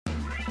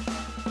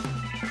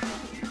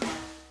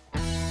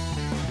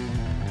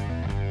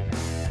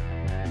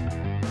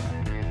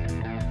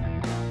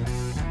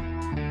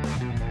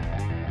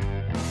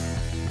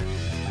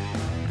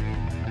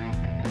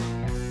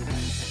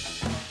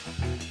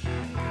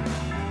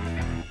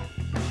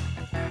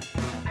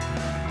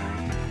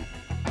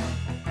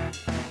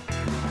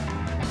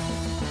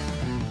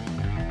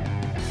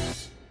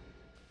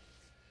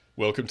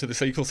Welcome to the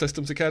Cycle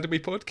Systems Academy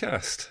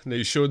podcast.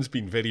 Now, Sean's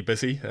been very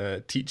busy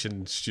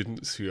teaching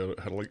students who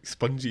are like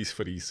sponges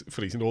for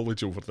his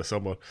knowledge over the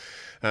summer.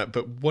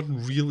 But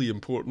one really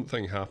important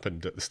thing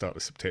happened at the start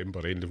of September,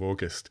 end of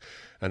August,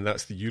 and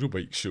that's the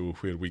Eurobike show,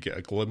 where we get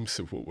a glimpse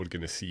of what we're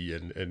going to see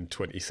in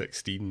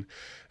 2016.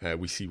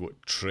 We see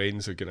what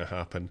trends are going to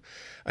happen.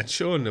 And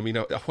Sean, I mean,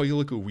 a while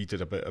ago we did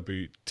a bit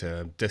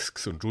about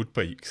discs on road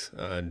bikes,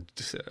 and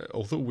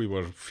although we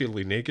were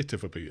fairly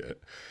negative about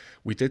it,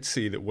 we did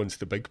say that once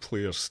the big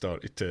players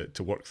started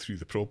to work through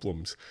the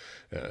problems,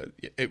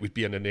 it would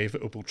be an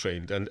inevitable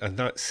trend, and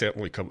that's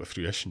certainly come to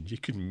fruition. You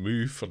can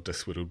move for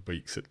disc with road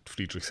bikes at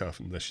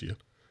Friedrichshafen this year.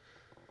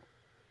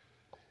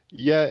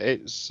 Yeah,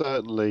 it's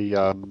certainly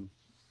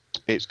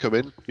it's come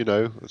in,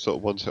 sort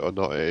of want it or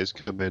not, it is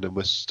come in, and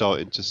we're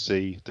starting to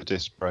see the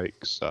disc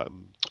brakes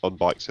on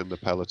bikes in the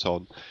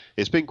peloton.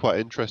 It's been quite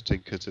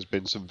interesting because there's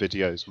been some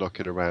videos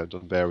knocking around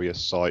on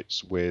various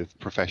sites with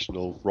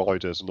professional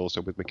riders and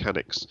also with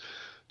mechanics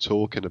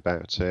talking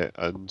about it,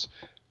 and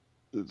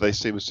they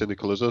seem as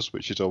cynical as us,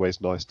 which is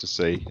always nice to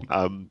see.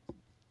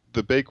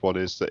 The big one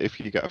is that if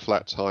you get a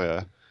flat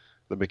tyre,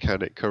 the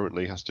mechanic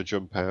currently has to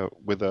jump out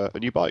with a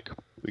new bike.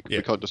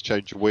 We can't just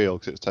change a wheel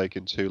because it's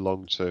taken too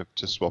long to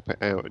swap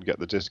it out and get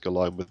the disc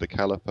aligned with the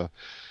caliper.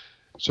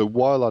 So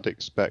while I'd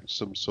expect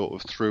some sort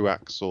of through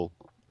axle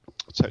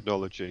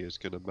technology is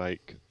going to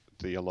make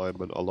the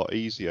alignment a lot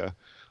easier,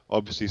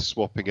 obviously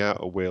swapping out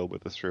a wheel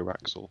with a through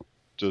axle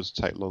does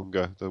take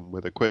longer than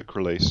with a quick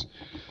release.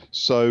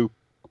 So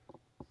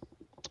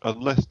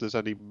unless there's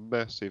any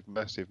massive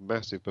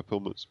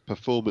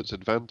performance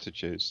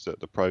advantages that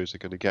the pros are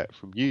going to get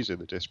from using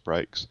the disc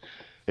brakes,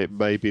 it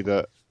may be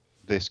that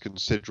this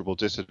considerable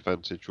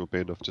disadvantage will be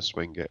enough to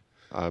swing it.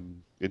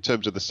 In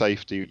terms of the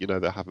safety,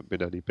 there haven't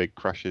been any big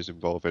crashes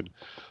involving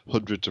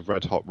hundreds of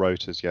red hot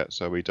rotors yet,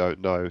 so we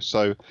don't know.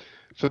 So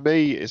for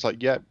me, it's like,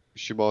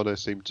 Shimano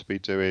seem to be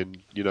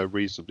doing,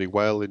 reasonably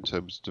well in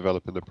terms of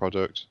developing the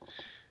product.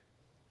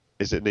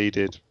 Is it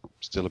needed?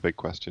 Still a big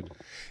question.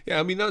 Yeah,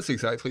 I mean, that's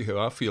exactly how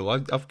I feel.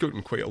 I've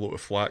gotten quite a lot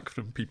of flack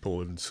from people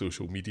on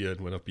social media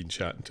and when I've been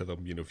chatting to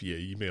them, via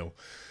email,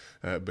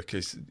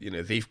 because,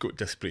 they've got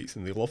disc brakes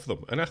and they love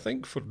them. And I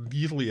think for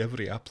nearly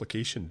every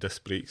application,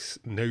 disc brakes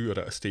now are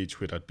at a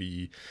stage where I'd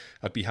be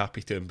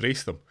happy to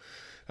embrace them.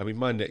 I mean,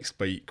 my next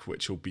bike,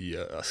 which will be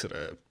a sort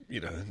of,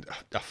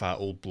 a fat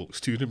old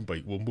bloke's touring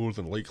bike, will more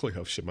than likely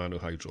have Shimano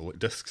hydraulic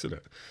discs in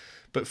it.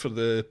 But for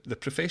the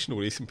professional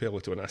racing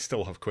peloton, I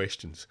still have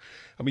questions.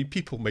 I mean,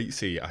 people might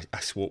say I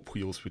swap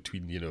wheels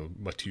between,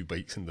 my two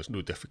bikes and there's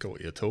no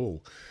difficulty at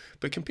all.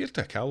 But compared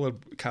to a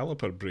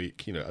caliper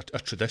brake, a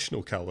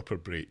traditional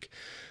caliper brake,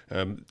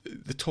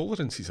 the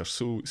tolerances are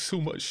so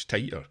much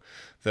tighter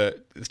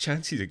that the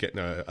chances of getting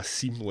a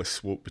seamless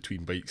swap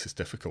between bikes is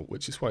difficult,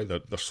 which is why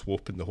they're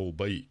swapping the whole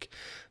bike.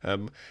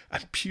 And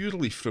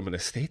purely from an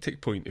aesthetic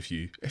point of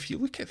view, if you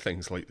look at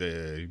things like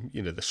the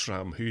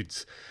SRAM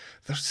hoods,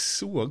 they're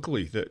so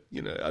ugly that,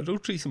 a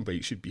road racing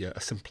bike should be a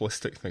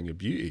simplistic thing of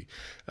beauty.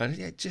 And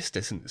it just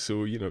isn't.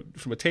 So,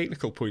 from a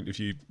technical point of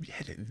view,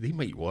 they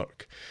might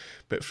work.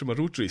 But from a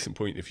road racing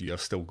point of view,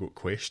 I've still got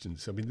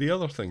questions. I mean, the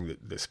other thing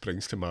that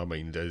springs to my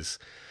mind is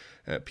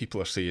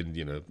people are saying,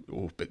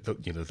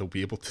 they'll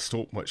be able to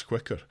stop much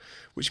quicker,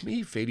 which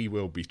may very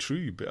well be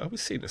true. But I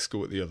was saying to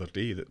Scott the other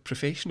day that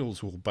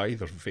professionals will, by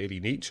their very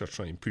nature,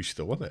 try and push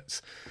the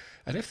limits.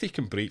 And if they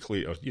can brake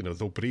later,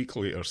 they'll brake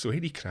later. So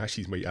any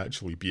crashes might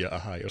actually be at a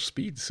higher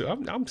speed. So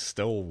I'm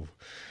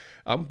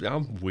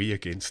way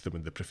against them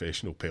in the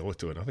professional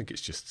peloton. I think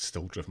it's just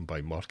still driven by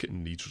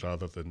marketing needs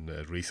rather than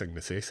racing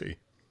necessity.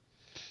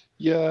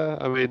 Yeah,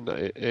 I mean,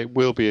 it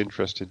will be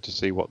interesting to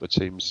see what the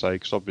teams say,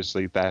 because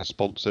obviously they're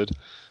sponsored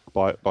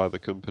by the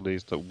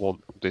companies that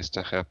want this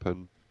to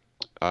happen.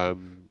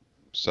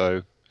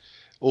 So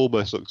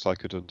almost looks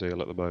like a done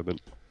deal at the moment.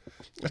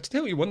 I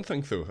tell you one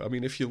thing though. I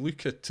mean, if you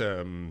look at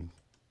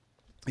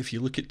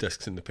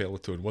discs in the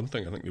peloton, one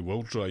thing I think they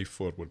will drive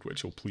forward,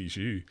 which will please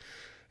you,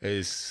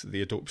 is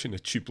the adoption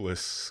of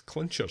tubeless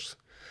clinchers.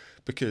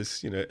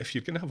 Because, if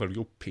you're going to have a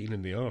real pain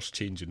in the arse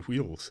changing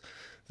wheels,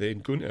 then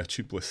going to a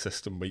tubeless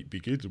system might be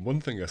good. And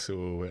one thing I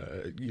saw,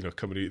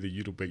 coming out of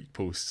the Eurobike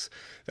posts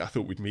that I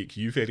thought would make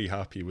you very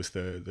happy was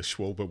the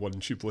Schwalbe 1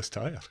 tubeless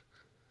tyre.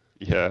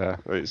 Yeah,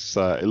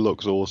 it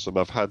looks awesome.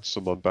 I've had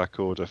some on back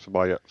order for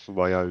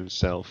my own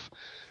self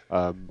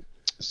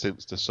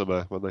since the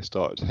summer when they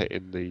started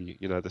hitting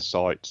the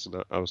sites,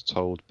 and I was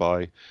told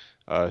by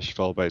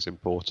Schwalbe's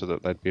importer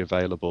that they'd be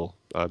available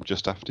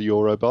just after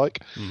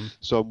Eurobike. Mm-hmm.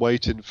 So I'm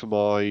waiting for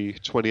my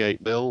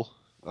 28mm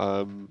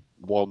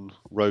one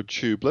road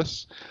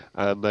tubeless,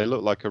 and they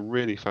look like a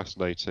really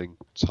fascinating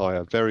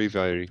tyre. Very,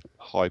 very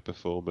high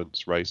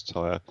performance race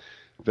tyre,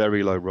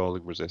 very low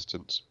rolling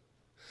resistance.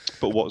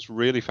 But what's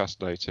really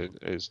fascinating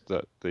is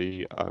that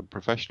the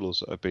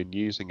professionals that have been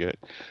using it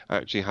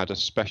actually had a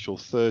special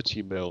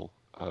 30mm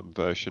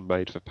version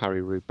made for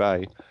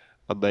Paris-Roubaix,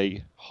 and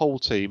they whole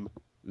team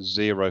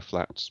 0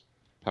 flats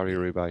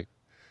Paris-Roubaix.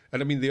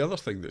 And I mean, the other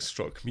thing that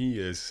struck me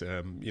is,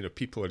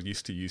 people are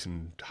used to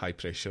using high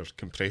pressure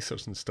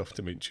compressors and stuff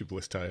to mount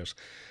tubeless tyres.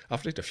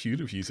 I've read a few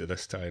reviews of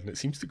this tyre and it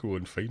seems to go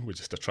on fine with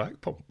just a track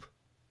pump.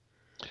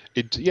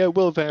 It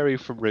will vary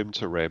from rim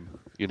to rim,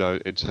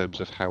 in terms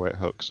of how it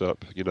hooks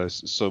up.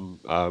 Some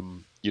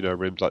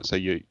rims like say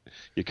your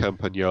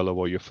Campagnola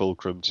or your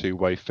Fulcrum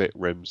two-way fit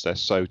rims, they're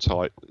so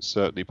tight, it's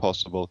certainly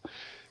possible.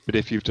 But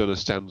if you've done a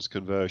stands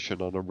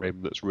conversion on a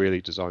rim that's really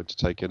designed to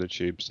take inner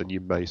tubes, then you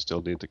may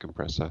still need the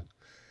compressor.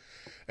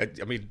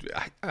 I mean,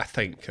 I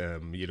think,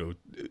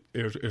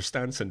 our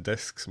stance and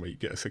discs might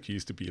get us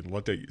accused of being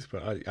Luddites,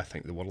 but I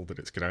think the world that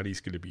it's granny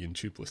is going to be in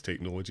tubeless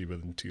technology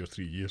within 2 or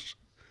 3 years.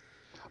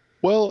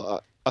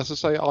 Well, as I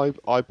say,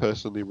 I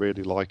personally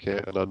really like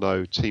it, and I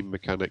know team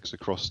mechanics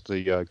across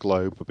the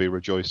globe will be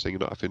rejoicing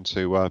not having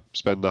to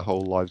spend their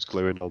whole lives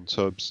gluing on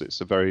tubs.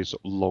 It's a very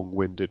sort of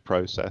long-winded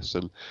process,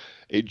 and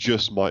it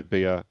just might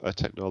be a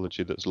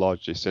technology that's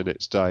largely seen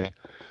its day.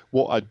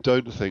 What I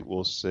don't think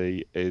we'll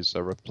see is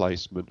a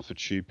replacement for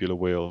tubular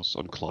wheels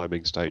on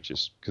climbing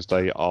stages, because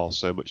they are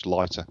so much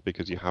lighter,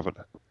 because you haven't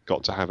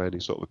got to have any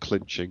sort of a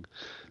clinching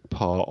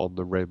part on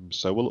the rim.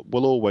 So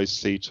we'll always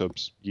see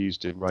tubs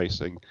used in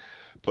racing.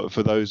 But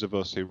for those of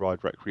us who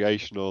ride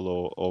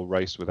recreational or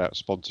race without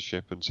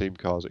sponsorship and team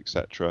cars,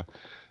 etc.,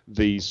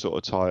 these sort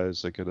of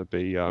tyres are going to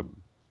be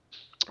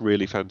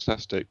really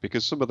fantastic,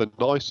 because some of the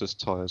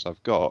nicest tyres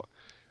I've got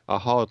I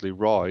hardly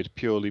ride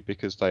purely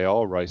because they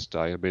are race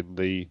day. I mean,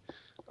 the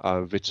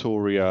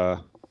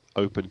Vittoria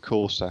Open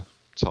Corsa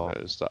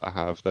tyres that I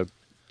have, they're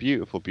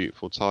beautiful,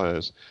 beautiful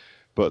tyres,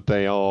 but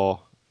they are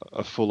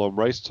a full-on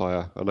race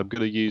tyre, and I'm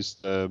going to use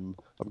them.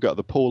 I've got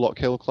the Porlock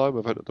Hill Climb.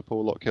 I've entered the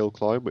Porlock Hill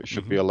Climb, which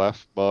should be a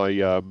laugh.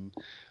 My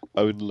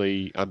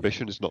only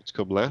ambition is not to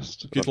come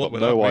last. Good luck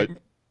with that, mate.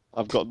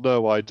 I've got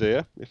no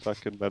idea if I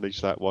can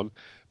manage that one,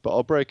 but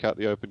I'll break out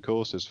the open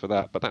courses for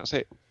that. But that's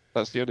it.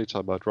 That's the only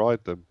time I'd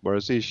ride them.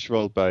 Whereas these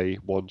Schwalbe Bay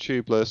 1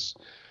 tubeless,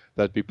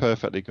 they'd be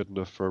perfectly good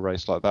enough for a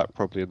race like that,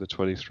 probably in the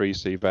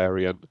 23C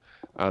variant,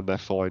 and they're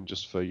fine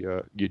just for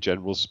your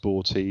general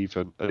sportive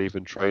and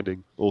even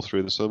training all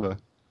through the summer.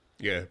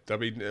 Yeah, I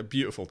mean,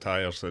 beautiful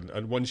tyres,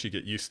 and once you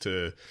get used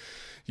to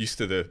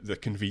the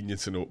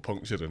convenience of not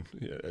puncturing,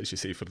 as you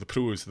say, for the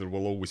pros there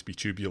will always be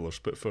tubulars,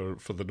 but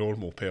for the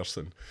normal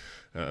person,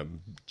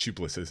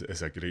 tubeless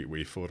is a great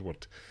way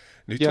forward.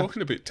 Now,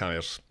 talking about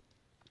tyres,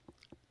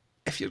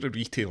 if you're a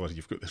retailer,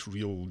 you've got this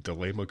real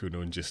dilemma going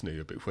on just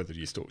now about whether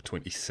you stock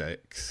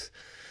 26,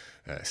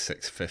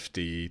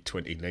 650,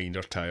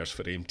 29er tyres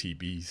for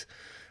MTBs.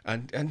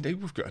 And now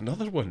we've got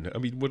another one. I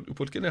mean, we're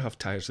going to have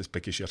tyres as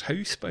big as your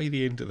house by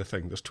the end of the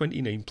thing. There's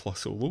 29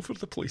 plus all over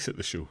the place at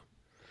the show.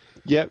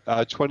 Yeah,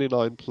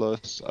 29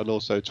 plus and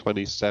also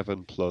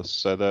 27 plus.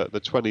 So the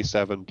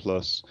 27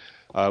 plus,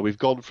 we've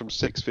gone from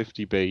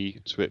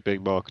 650B to it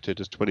being marketed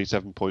as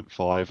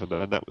 27.5,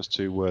 and that was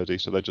too wordy,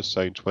 so they're just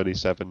saying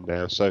 27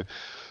 now. So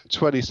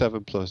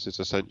 27 plus is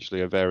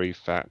essentially a very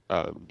fat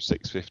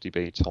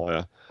 650B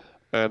tyre.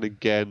 And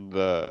again,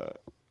 the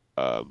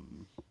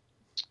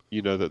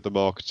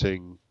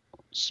marketing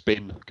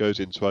spin goes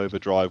into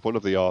overdrive. One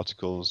of the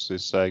articles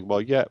is saying, well,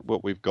 yeah,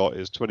 what we've got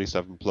is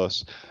 27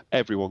 plus.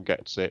 Everyone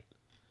gets it.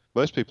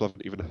 Most people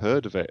haven't even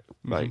heard of it,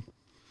 mate.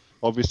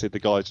 Obviously, the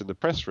guys in the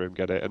press room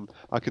get it, and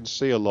I can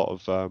see a lot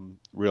of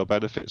real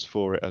benefits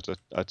for it as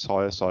a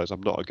tyre size.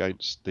 I'm not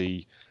against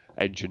the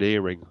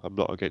engineering. I'm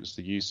not against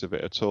the use of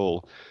it at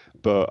all.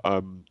 But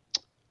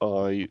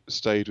I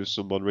stayed with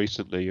someone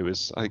recently who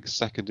was, I think,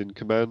 second in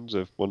command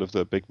of one of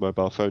the big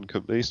mobile phone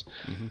companies,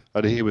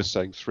 and he was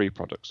saying 3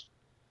 products.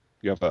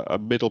 You have a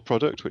middle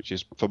product, which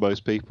is for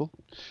most people.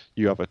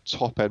 You have a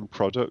top-end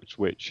product,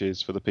 which is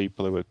for the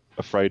people who are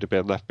afraid of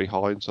being left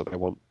behind, so they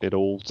want it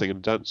all singing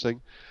and dancing.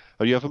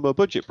 And you have a more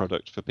budget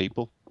product for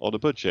people on a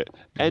budget.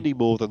 Any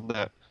more than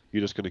that,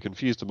 you're just going to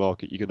confuse the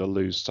market. You're going to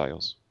lose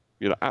sales.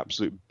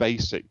 Absolute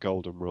basic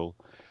golden rule.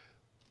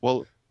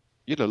 Well,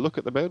 look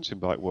at the mountain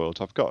bike world.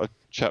 I've got a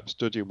chap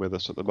studying with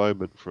us at the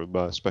moment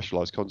from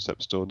Specialized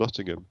Concept Store,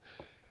 Nottingham,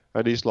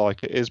 and he's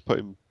like, it is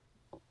putting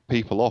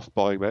people off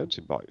buying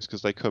mountain bikes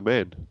because they come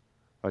in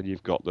and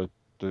you've got the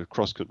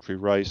cross-country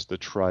race, the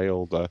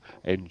trail, the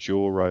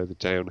enduro, the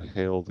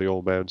downhill, the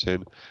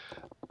all-mountain,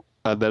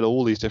 and then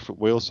all these different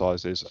wheel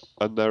sizes,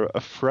 and they're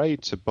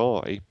afraid to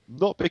buy,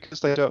 not because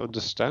they don't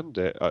understand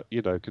it.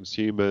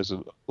 Consumers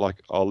and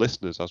like our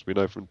listeners, as we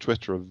know from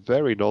Twitter, are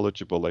very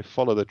knowledgeable. They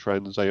follow the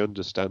trends, they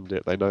understand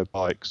it, they know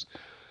bikes,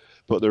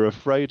 but they're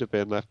afraid of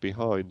being left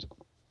behind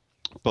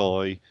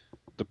by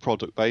the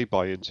product they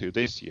buy into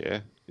this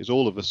year is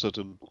all of a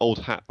sudden old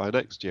hat by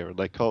next year, and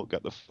they can't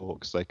get the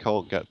forks, they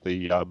can't get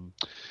the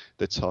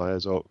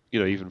tyres or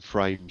even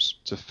frames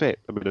to fit.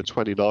 I mean, a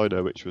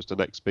 29er, which was the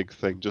next big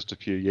thing just a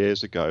few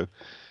years ago,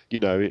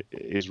 it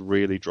is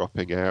really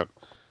dropping out,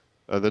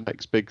 and the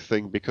next big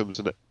thing becomes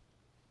the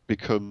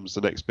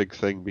next big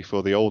thing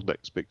before the old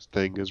next big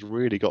thing has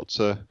really got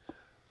to,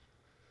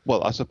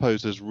 well, I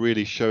suppose, is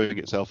really showing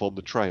itself on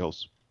the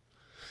trails.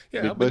 I Yeah,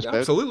 I mean, mean, most men,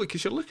 absolutely,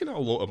 because you're looking at a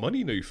lot of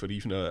money now for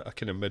even a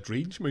kind of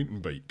mid-range mountain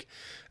bike,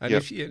 and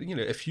yep,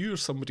 if you're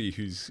somebody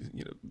who's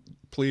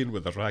playing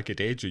with a ragged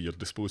edge of your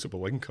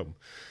disposable income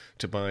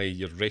to buy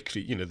your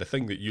the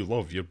thing that you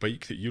love, your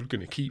bike that you're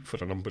going to keep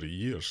for a number of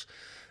years,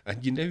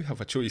 and you now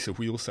have a choice of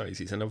wheel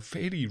sizes and a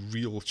very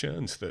real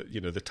chance that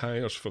the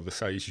tyres for the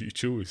size you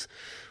chose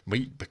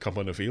might become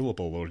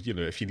unavailable, or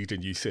if you need a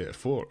new set of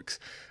forks.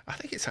 I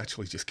think it's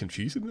actually just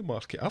confusing the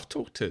market. I've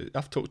talked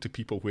to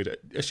people where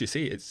as you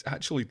say, it's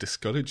actually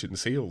discouraging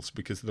sales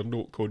because they're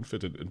not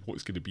confident in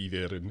what's going to be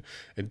there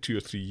in 2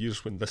 or 3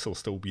 years when this will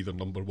still be their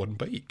number one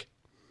bike.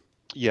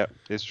 yeah,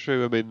 it's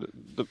true. I mean,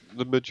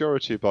 the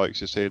majority of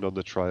bikes you're seeing on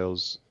the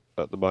trails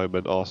at the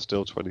moment are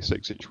still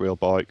 26-inch wheel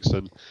bikes,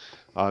 and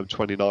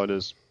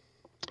 29ers.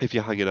 If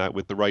you're hanging out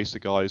with the racer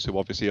guys who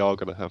obviously are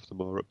going to have the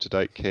more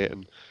up-to-date kit,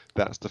 and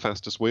that's the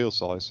fastest wheel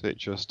size, it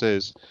just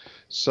is.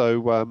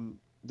 So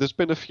there's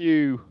been a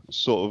few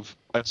sort of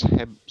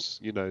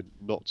attempts,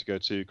 not to go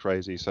too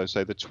crazy. So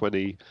say the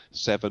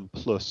 27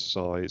 plus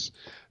size,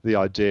 the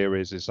idea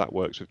is that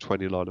works with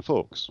 29er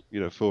forks,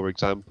 for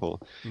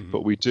example. Mm-hmm.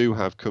 But we do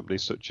have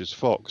companies such as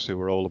Fox who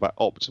are all about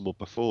optimal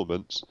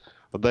performance,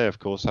 and they of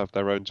course have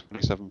their own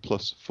 27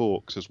 plus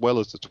forks as well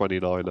as the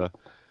 29er,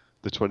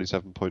 the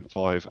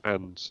 27.5,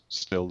 and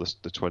still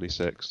the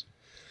 26.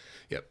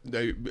 Yeah.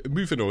 Now,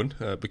 moving on,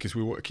 because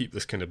we want to keep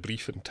this kind of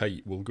brief and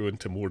tight, we'll go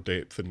into more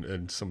depth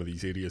in some of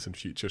these areas in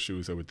future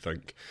shows, I would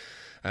think.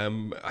 I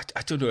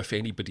don't know if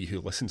anybody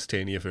who listens to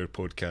any of our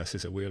podcasts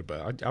is aware,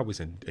 but I was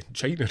in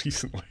China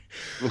recently.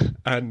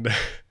 And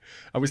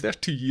I was there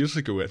 2 years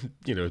ago, and,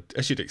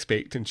 as you'd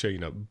expect in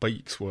China,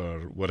 bikes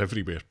were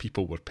everywhere.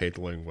 People were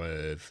pedaling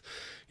with,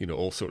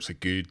 all sorts of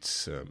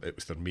goods. It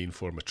was their main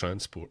form of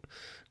transport.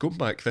 Going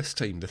back this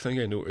time, the thing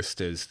I noticed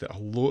is that a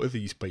lot of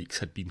these bikes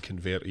had been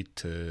converted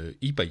to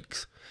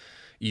e-bikes,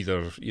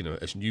 either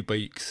as new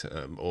bikes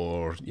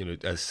or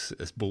as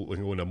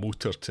bolting on a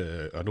motor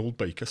to an old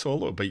bike. I saw a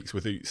lot of bikes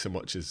without so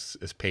much as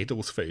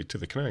pedals fitted to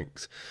the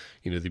cranks.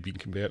 They've been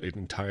converted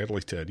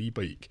entirely to an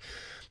e-bike.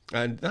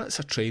 And that's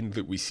a trend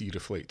that we see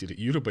reflected at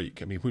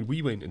Eurobike. I mean, when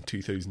we went in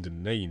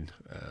 2009,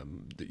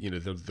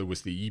 there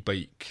was the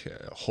e-bike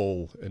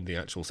hall in the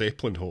actual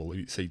Zeppelin hall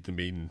outside the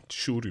main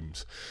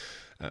showrooms.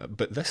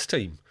 But this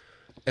time,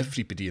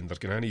 everybody and their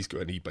granny's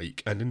got an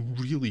e-bike, and in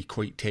really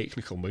quite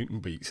technical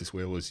mountain bikes as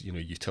well as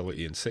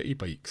utility and city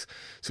bikes.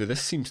 So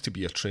this seems to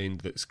be a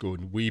trend that's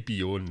gone way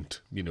beyond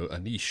a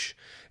niche.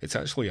 It's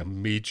actually a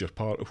major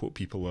part of what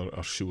people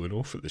are showing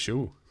off at the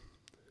show.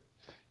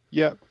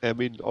 Yeah, I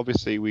mean,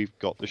 obviously we've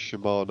got the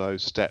Shimano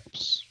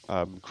Steps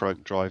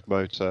crank drive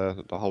motor,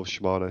 the whole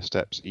Shimano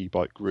Steps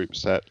e-bike group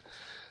set.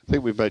 I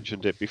think we've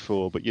mentioned it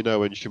before, but when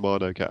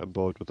Shimano get on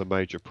board with a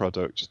major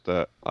product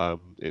that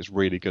is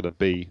really going to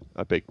be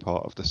a big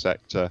part of the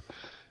sector,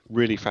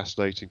 really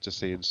fascinating to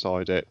see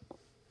inside it.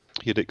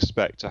 You'd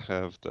expect to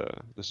have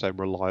the same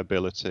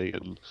reliability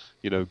and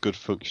good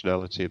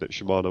functionality that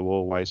Shimano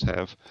always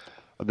have.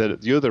 And then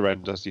at the other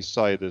end, as you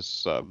say,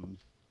 there's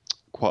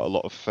quite a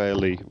lot of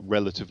fairly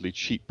relatively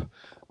cheap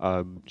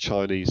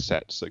Chinese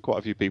sets that quite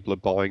a few people are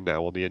buying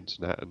now on the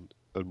internet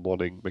and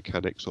wanting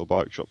mechanics or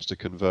bike shops to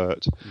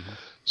convert. Mm-hmm.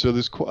 So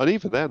there's and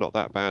even they're not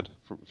that bad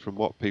from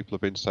what people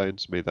have been saying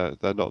to me.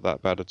 They're not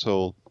that bad at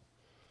all.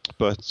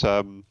 But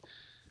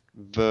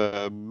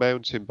the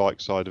mountain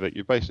bike side of it,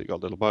 you've basically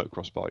got little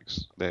motocross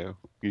bikes now.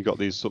 You've got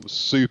these sort of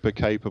super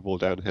capable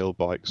downhill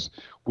bikes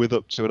with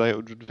up to an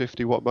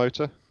 850 watt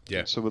motor.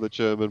 Yeah. Some of the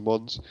German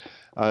ones.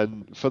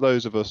 And for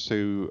those of us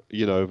who,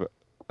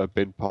 have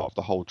been part of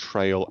the whole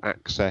trail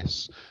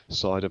access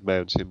side of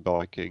mountain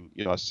biking,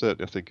 I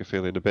certainly think are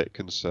feeling a bit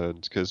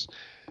concerned, because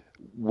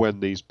when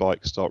these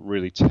bikes start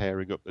really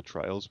tearing up the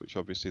trails, which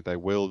obviously they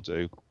will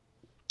do,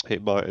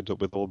 it might end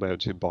up with all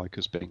mountain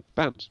bikers being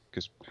banned,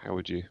 because how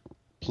would you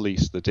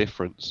police the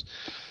difference?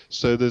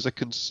 So there's a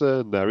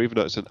concern there, even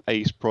though it's an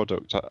ace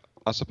product.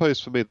 I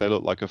suppose for me they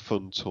look like a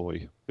fun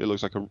toy. It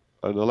looks like an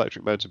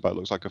electric mountain bike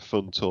looks like a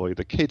fun toy.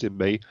 The kid in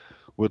me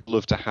would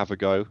love to have a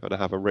go and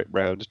have a rip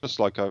round. It's just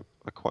like I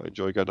quite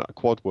enjoy going at a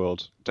quad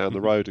world down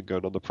the road and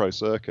going on the pro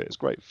circuit. It's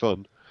great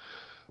fun.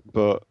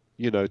 But,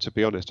 to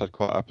be honest, I'd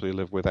quite happily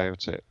live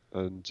without it.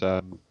 And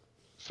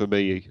for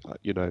me,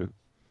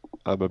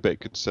 I'm a bit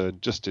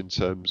concerned just in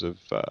terms of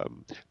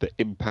the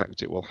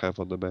impact it will have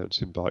on the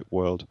mountain bike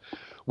world.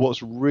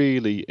 What's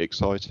really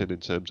exciting in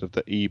terms of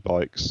the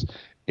e-bikes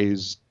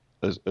is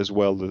as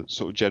well the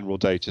sort of general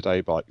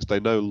day-to-day bikes. They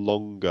no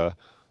longer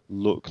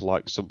look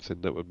like something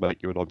that would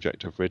make you an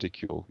object of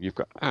ridicule. You've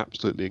got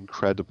absolutely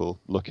incredible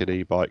looking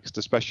e-bikes.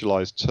 The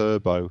Specialized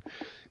Turbo,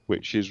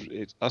 which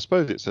I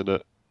suppose it's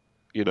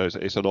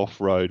it's an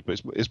off-road,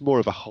 but it's more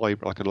of a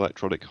hybrid, like an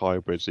electronic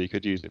hybrid, so you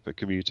could use it for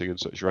commuting and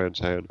such around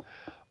town.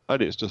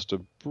 And it's just a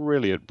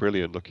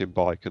brilliant looking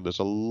bike, and there's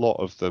a lot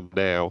of them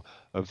now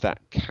of that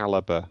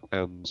caliber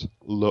and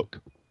look,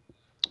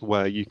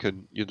 where you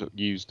can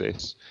use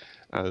this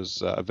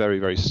as a very,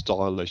 very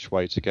stylish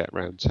way to get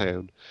around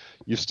town.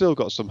 You've still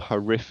got some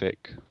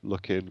horrific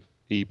looking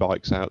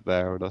e-bikes out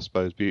there, and I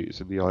suppose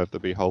beauty's in the eye of the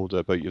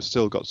beholder, but you've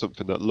still got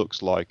something that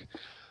looks like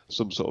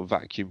some sort of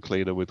vacuum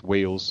cleaner with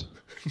wheels,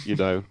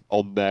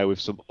 on there with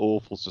some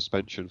awful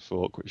suspension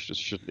fork, which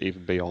just shouldn't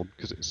even be on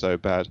because it's so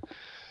bad.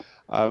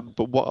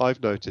 But what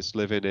I've noticed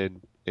living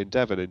in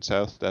Devon, in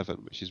South Devon,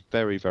 which is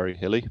very, very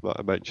hilly, might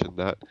I mentioned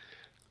that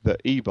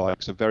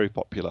e-bikes are very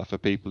popular for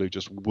people who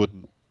just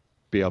wouldn't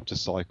be able to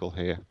cycle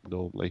here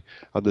normally.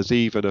 And there's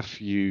even a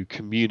few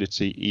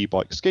community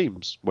e-bike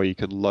schemes where you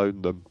can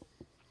loan them,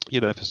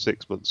 for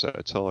 6 months at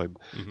a time.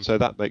 Mm-hmm. So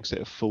that makes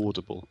it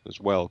affordable as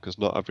well, because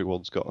not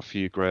everyone's got a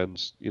few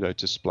grand,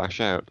 to splash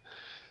out.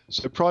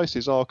 So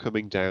prices are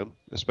coming down,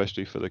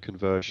 especially for the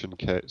conversion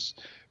kits.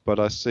 But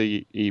I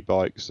see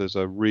e-bikes as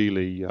a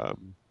really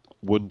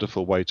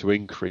wonderful way to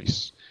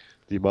increase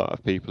the amount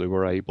of people who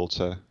are able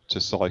to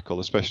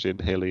cycle, especially in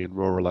hilly and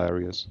rural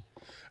areas.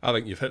 I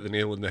think you've hit the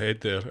nail on the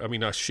head there. I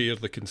mean, I share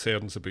the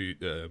concerns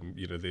about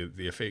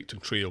the effect on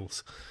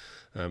trails.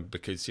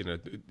 Because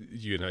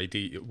you and I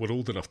we're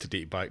old enough to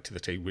date back to the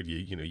time when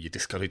you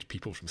discouraged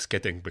people from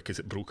skidding because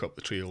it broke up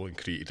the trail and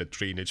created a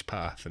drainage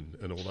path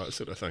and all that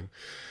sort of thing.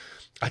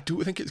 I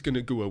don't think it's going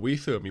to go away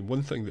though. I mean,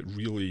 one thing that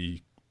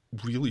really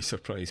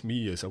surprised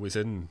me is I was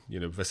in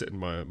visiting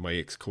my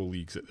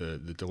ex-colleagues at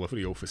the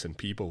delivery office in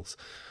Peebles,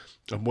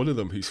 and one of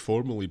them, who's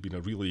formerly been a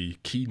really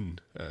keen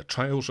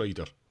trials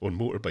rider on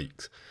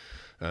motorbikes,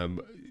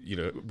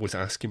 was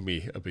asking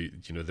me about,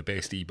 the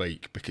best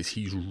e-bike because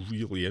he's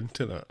really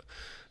into that.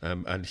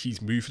 And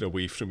he's moving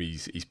away from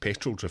his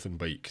petrol-driven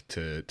bike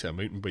to a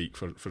mountain bike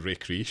for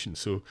recreation.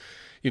 So,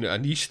 a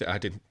niche that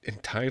I'd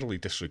entirely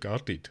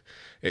disregarded,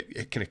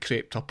 it kind of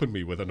crept up on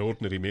me with an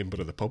ordinary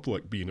member of the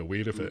public being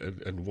aware of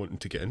it and wanting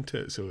to get into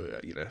it. So,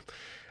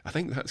 I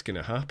think that's going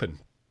to happen.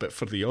 But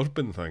for the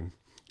urban thing,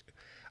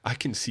 I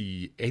can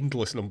see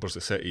endless numbers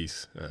of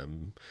cities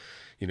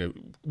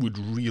would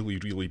really,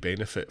 really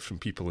benefit from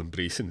people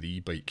embracing the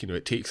e-bike.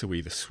 It takes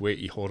away the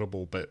sweaty,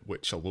 horrible bit,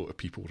 which a lot of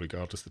people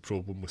regard as the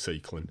problem with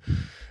cycling,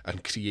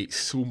 and creates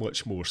so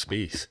much more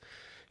space.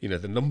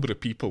 The number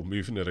of people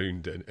moving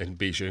around in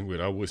Beijing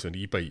where I was on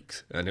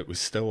e-bikes, and it was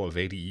still a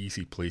very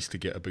easy place to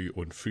get about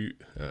on foot,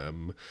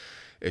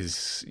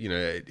 it's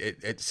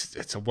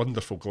a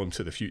wonderful glimpse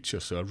of the future.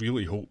 So I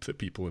really hope that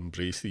people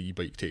embrace the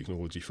e-bike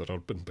technology for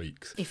urban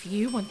bikes. If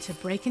you want to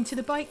break into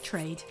the bike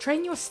trade,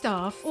 train your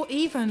staff, or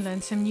even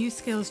learn some new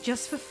skills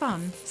just for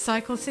fun,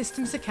 Cycle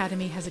Systems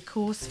Academy has a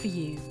course for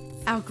you.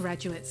 Our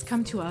graduates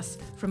come to us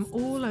from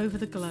all over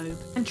the globe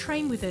and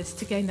train with us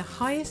to gain the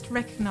highest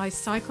recognised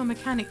cycle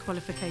mechanic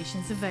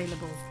qualifications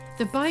available.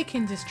 The bike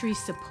industry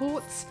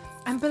supports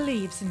and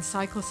believes in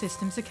Cycle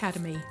Systems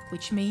Academy,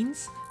 which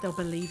means they'll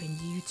believe in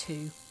you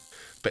too.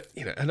 But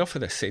enough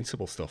of this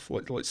sensible stuff.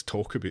 Let's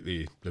talk about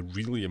the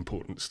really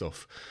important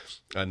stuff,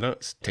 and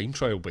that's time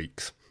trial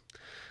bikes.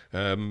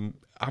 I'm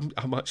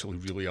actually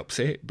really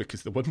upset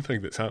because the one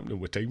thing that's happening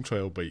with time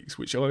trial bikes,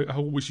 which I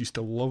always used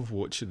to love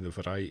watching the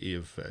variety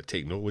of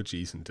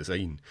technologies and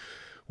design,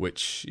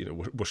 which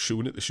were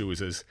shown at the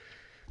shows, is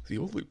they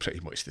all look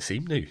pretty much the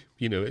same now.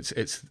 It's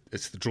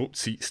the dropped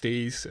seat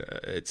stays.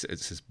 It's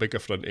as big a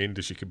front end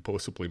as you can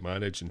possibly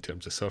manage in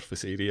terms of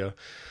surface area.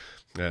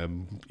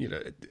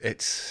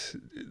 It's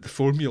the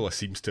formula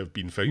seems to have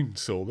been found.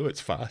 So although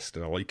it's fast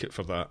and I like it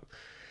for that,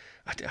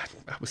 I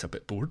was a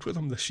bit bored with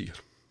them this year.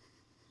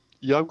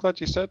 Yeah, I'm glad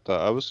you said that.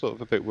 I was sort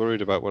of a bit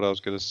worried about what I was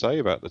going to say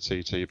about the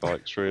TT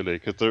bikes, really,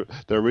 because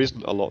there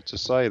isn't a lot to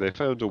say. They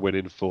found a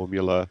winning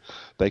formula.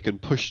 They can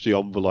push the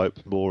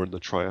envelope more in the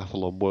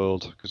triathlon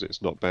world because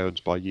it's not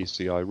bound by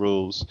UCI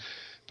rules.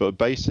 But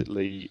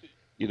basically,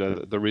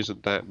 there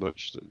isn't that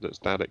much that's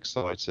that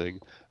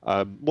exciting.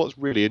 What's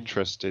really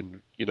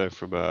interesting,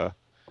 from a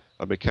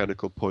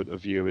mechanical point of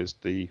view, is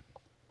the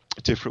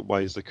different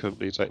ways the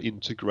companies are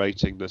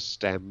integrating the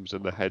stems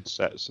and the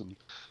headsets and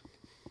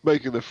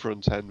making the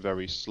front end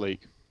very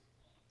sleek.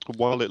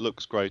 While it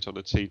looks great on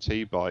a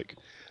TT bike,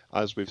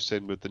 as we've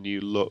seen with the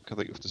new look, I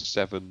think it was the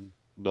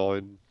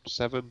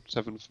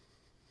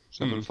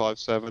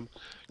 757,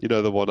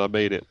 the one I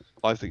mean,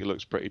 I think it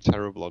looks pretty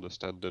terrible on a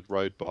standard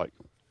road bike.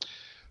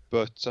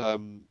 But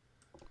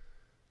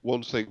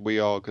one thing we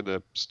are going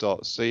to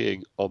start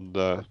seeing on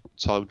the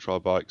time trial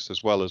bikes,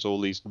 as well as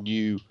all these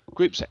new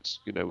grip sets,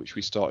 which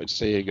we started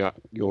seeing at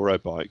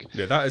Eurobike.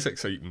 Yeah, that is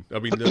exciting. I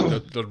mean,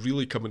 they're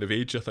really coming of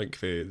age, I think,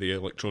 the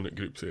electronic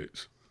grip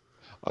sets.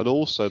 And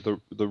also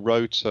the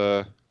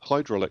rotor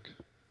hydraulic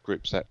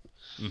grip set.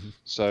 Mm-hmm.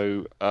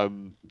 So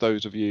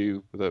those of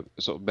you with a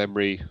sort of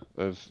memory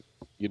of,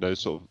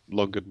 sort of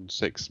longer than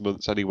 6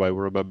 months anyway,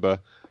 will remember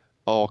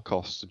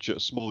Arcos, a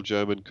small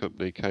German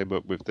company, came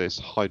up with this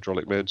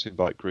hydraulic mountain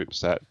bike group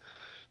set.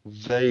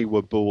 They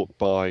were bought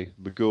by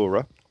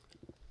Magura,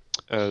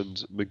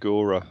 and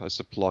Magura are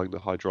supplying the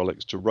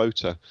hydraulics to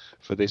Rotor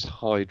for this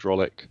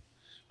hydraulic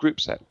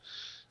group set.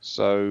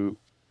 So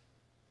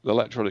the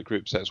electronic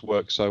group sets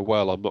work so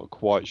well, I'm not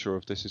quite sure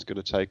if this is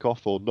going to take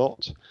off or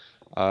not.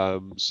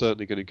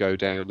 Certainly going to go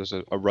down as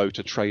a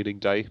Rotor training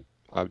day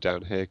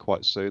down here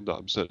quite soon that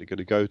I'm certainly going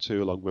to go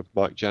to along with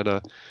Mike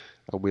Jenner.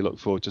 And we look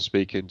forward to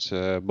speaking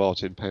to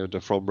Martin Pounder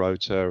from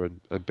Rotor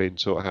and being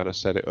taught how to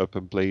set it up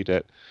and bleed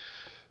it.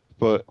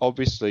 But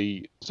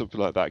obviously, something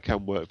like that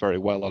can work very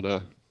well on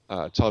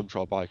a time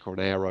trial bike or an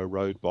aero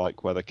road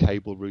bike where the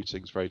cable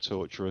routing is very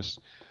torturous.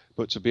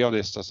 But to be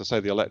honest, as I say,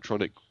 the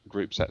electronic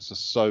group sets are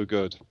so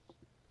good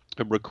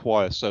and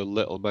require so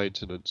little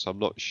maintenance. I'm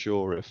not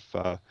sure if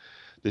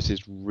this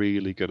is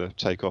really going to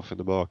take off in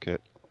the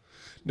market.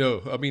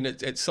 No, I mean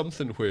it's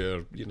something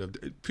where, you know,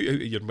 put out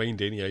of your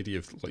mind any idea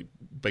of like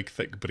big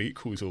thick brake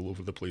hose all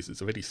over the place.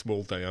 It's a very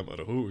small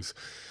diameter hose,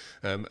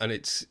 and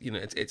it's, you know,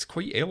 it's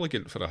quite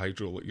elegant for a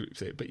hydraulic group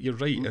set. But you're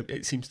right,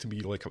 it seems to me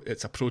like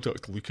it's a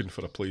product looking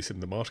for a place in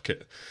the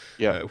market.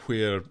 Yeah.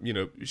 Where, you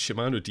know,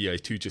 Shimano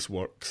Di2 just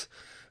works.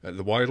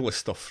 The wireless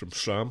stuff from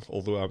SRAM,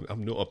 although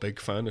I'm not a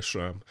big fan of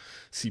SRAM,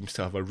 seems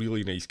to have a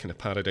really nice kind of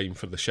paradigm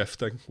for the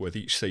shifting, with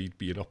each side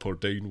being up or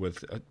down,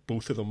 with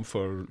both of them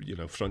for, you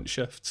know, front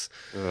shifts.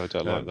 I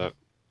don't like that.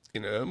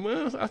 You know,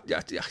 well, I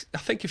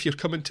think if you're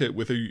coming to it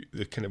without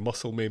the kind of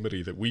muscle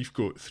memory that we've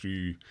got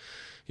through,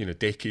 you know,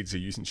 decades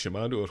of using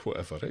Shimano or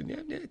whatever,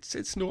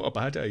 it's not a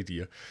bad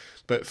idea.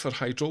 But for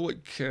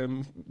hydraulic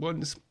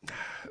ones,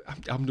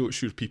 I'm not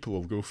sure people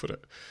will go for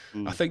it.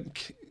 I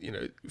think, you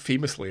know,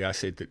 famously I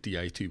said that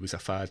Di2 was a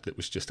fad that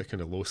was just a kind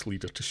of loss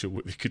leader to show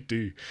what they could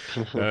do,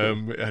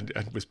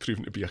 and was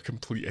proven to be a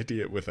complete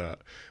idiot with that.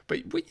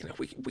 But we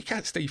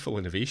can't stifle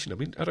innovation. I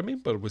mean, I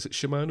remember, was it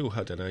Shimano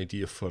had an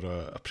idea for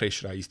a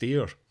pressurised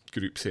air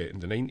group set in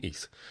the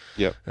 90s.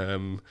 Yeah.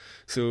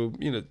 So,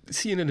 you know,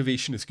 seeing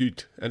innovation is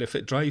good, and if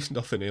it drives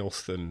nothing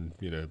else, then,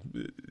 you know,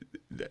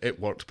 it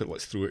worked, but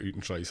let's throw it out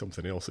and try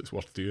something else that's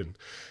worth doing.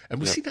 And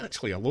we've seen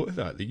actually a lot of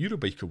that. The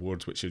Eurobike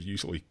Awards, which are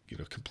usually, you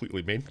know,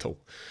 completely mental,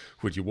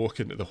 where you walk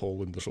into the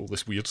hall and there's all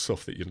this weird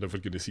stuff that you're never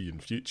going to see in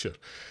future,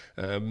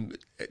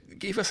 it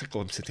gave us a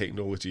glimpse of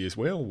technology as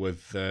well,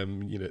 with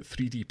you know,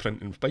 3D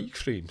printing of bike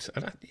frames.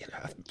 And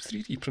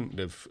 3D printing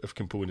of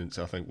components,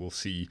 I think we'll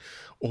see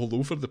all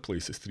over the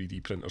place as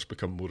 3D printers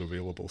become more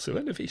available. So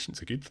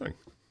innovation's a good thing.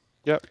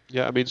 Yeah.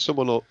 I mean,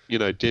 someone, you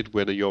know, did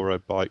win a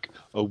Eurobike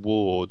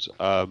award.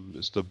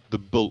 It's the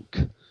Bulk,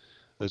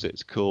 as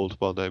it's called,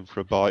 well known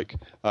for a bike,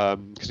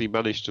 because he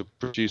managed to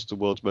produce the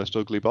world's most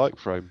ugly bike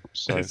frame.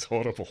 So it's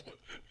horrible.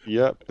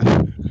 Yep.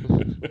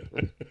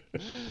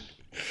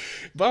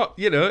 But,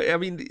 you know, I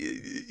mean,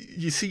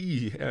 you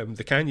see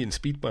the Canyon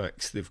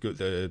Speedmax, they've got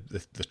the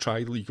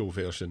tri-legal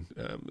version.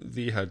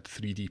 They had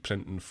 3D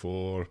printing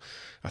for,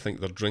 I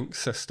think, their drink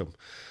system.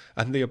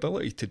 And the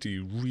ability to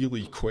do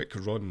really quick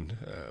run,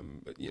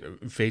 you know,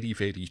 very,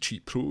 very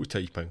cheap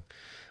prototyping.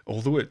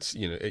 Although it's,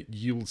 you know, it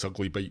yields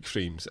ugly bike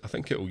frames, I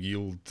think it'll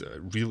yield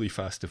really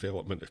fast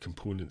development of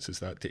components as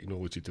that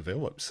technology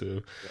develops.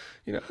 So,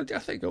 you know, I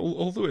think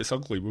although it's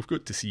ugly, we've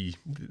got to see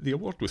the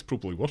award was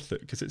probably worth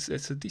it, because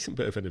it's a decent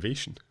bit of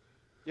innovation.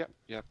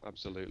 Yeah,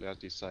 absolutely.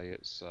 As you say,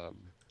 it's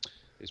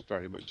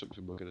very much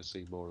something we're going to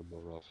see more and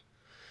more of.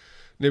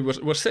 Now,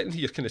 we're sitting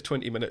here kind of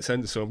 20 minutes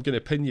in, so I'm going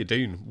to pin you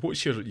down.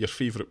 What's your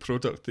favourite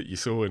product that you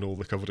saw in all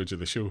the coverage of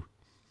the show?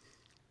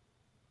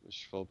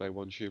 Volbe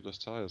One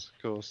tubeless tyres,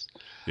 of course.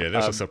 Yeah,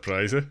 there's a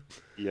surprise, eh?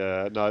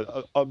 Yeah,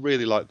 no, I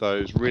really like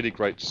those. Really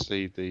great to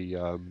see the,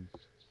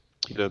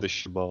 you know, the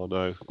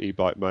Shimano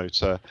e-bike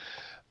motor.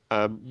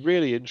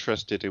 Really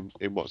interested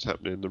in what's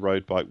happening in the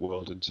road bike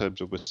world in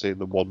terms of we're seeing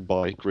the one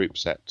bike group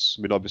sets.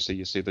 I mean, obviously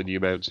you see the new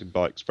mountain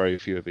bikes, very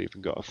few have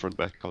even got a front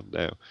mech on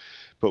now.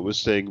 But we're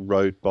seeing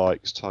road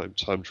bikes, time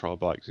trial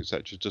bikes,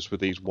 etc., just with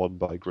these one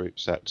bike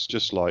group sets,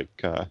 just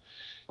like,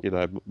 you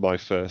know, my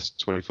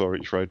first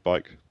 24-inch road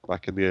bike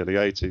back in the early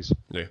 80s.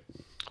 Yeah.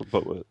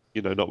 But,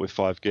 you know, not with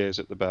 5 gears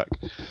at the back.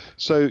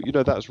 So, you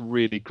know, that's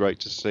really great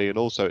to see. And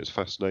also it's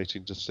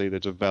fascinating to see the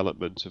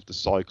development of the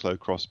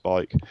cyclocross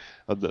bike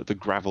and the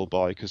gravel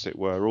bike, as it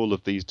were, all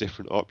of these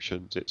different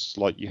options. It's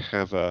like you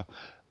have a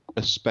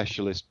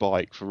specialist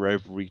bike for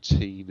every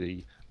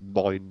teeny,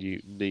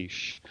 minute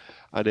niche.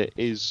 And it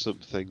is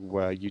something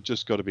where you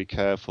just got to be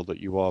careful that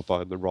you are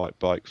buying the right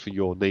bike for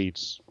your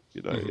needs.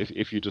 You know,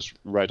 if you just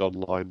read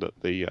online that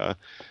the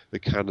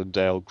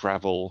Cannondale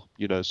gravel,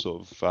 you know,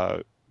 sort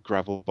of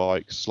gravel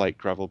bike, slate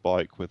gravel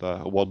bike with a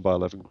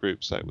 1x11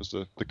 group set was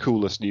the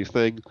coolest new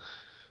thing.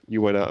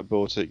 You went out and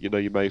bought it. You know,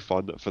 you may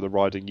find that for the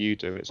riding you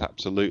do, it's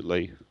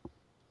absolutely,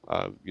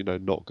 you know,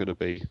 not going to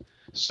be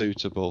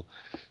suitable.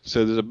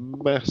 So there's a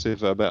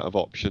massive amount of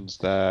options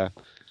there.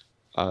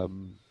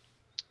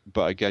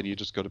 But again, you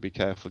just got to be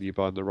careful you're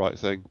buying the right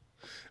thing.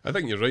 I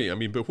think you're right. I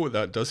mean, but what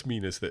that does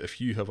mean is that if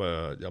you have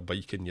a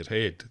bike in your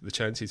head, the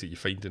chances that you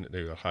finding it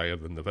now are higher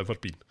than they've ever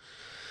been.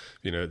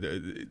 You know,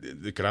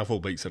 the gravel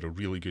bikes are a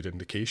really good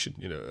indication.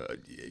 You know,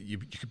 you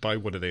could buy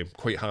one of them,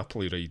 quite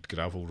happily ride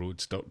gravel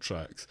roads, dirt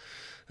tracks,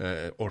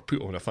 or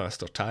put on a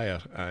faster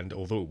tyre, and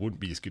although it won't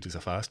be as good as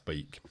a fast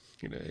bike,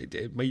 you know,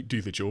 it might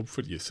do the job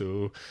for you.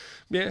 So,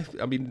 yeah,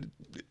 I mean,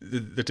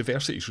 the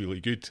diversity is really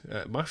good.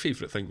 My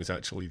favourite thing was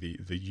actually the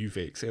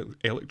Uvex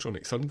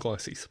electronic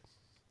sunglasses.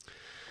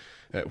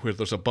 where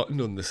there's a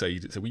button on the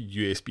side. It's a wee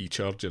USB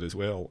charger as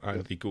well,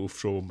 and they go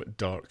from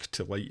dark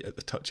to light at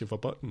the touch of a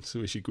button.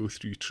 So as you go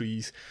through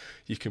trees,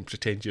 you can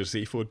pretend you're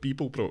Zaphod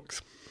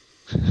Beeblebrox.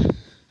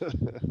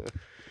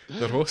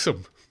 They're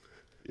awesome.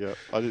 Yeah,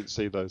 I didn't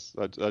see those.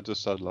 I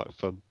just sound like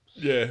fun.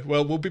 Yeah,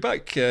 well, we'll be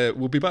back.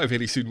 We'll be back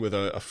very soon with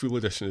a full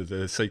edition of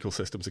the Cycle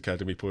Systems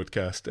Academy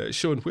podcast.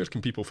 Sean, where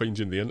can people find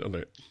you on the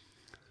internet?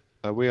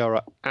 We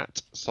are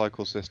at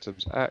Cycle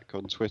Systems Ac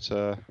on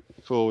Twitter,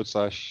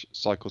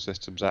 /Cycle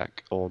Systems Ac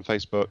on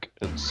Facebook,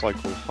 and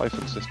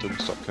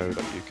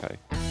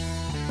cycle-systems.co.uk.